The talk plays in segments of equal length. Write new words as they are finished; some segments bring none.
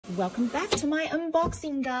Welcome back to my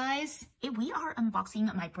unboxing, guys. We are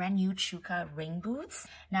unboxing my brand new CHOOKA rain boots.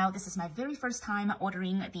 Now, this is my very first time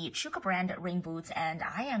ordering the CHOOKA brand rain boots, and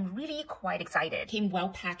I am really quite excited. Came well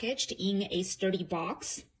packaged in a sturdy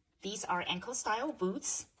box. These are ankle-style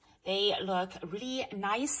boots. They look really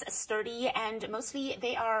nice, sturdy, and mostly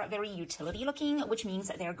they are very utility looking, which means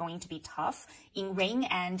they're going to be tough in rain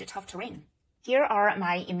and tough terrain. Here are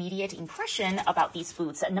my immediate impression about these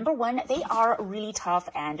boots. Number one, they are really tough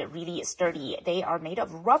and really sturdy. They are made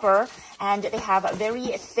of rubber and they have very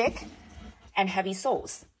thick and heavy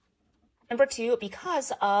soles. Number two,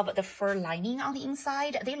 because of the fur lining on the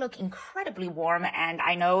inside, they look incredibly warm, and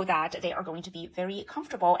I know that they are going to be very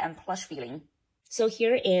comfortable and plush feeling. So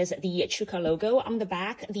here is the CHOOKA logo on the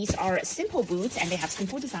back. These are simple boots and they have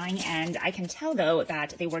simple design, and I can tell though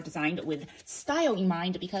that they were designed with style in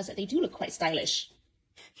mind because they do look quite stylish.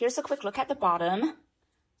 Here's a quick look at the bottom.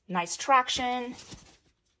 Nice traction.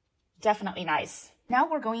 Definitely nice. Now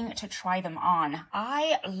we're going to try them on.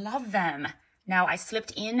 I love them. Now I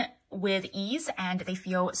slipped in with ease and they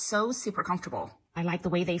feel so super comfortable. I like the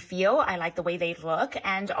way they feel. I like the way they look.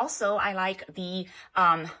 And also I like the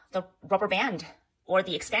rubber band or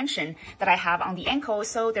the expansion that I have on the ankle,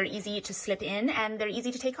 so they're easy to slip in and they're easy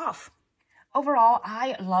to take off. Overall,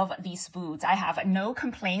 I love these boots. I have no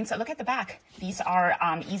complaints. Look at the back. These are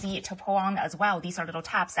easy to pull on as well. These are little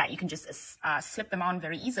tabs that you can just slip them on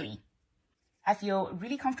very easily. I feel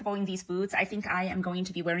really comfortable in these boots. I think I am going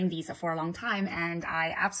to be wearing these for a long time, and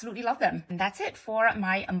I absolutely love them. And that's it for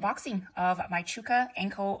my unboxing of my CHOOKA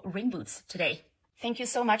ankle rain boots today. Thank you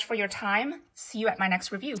so much for your time. See you at my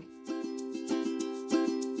next review.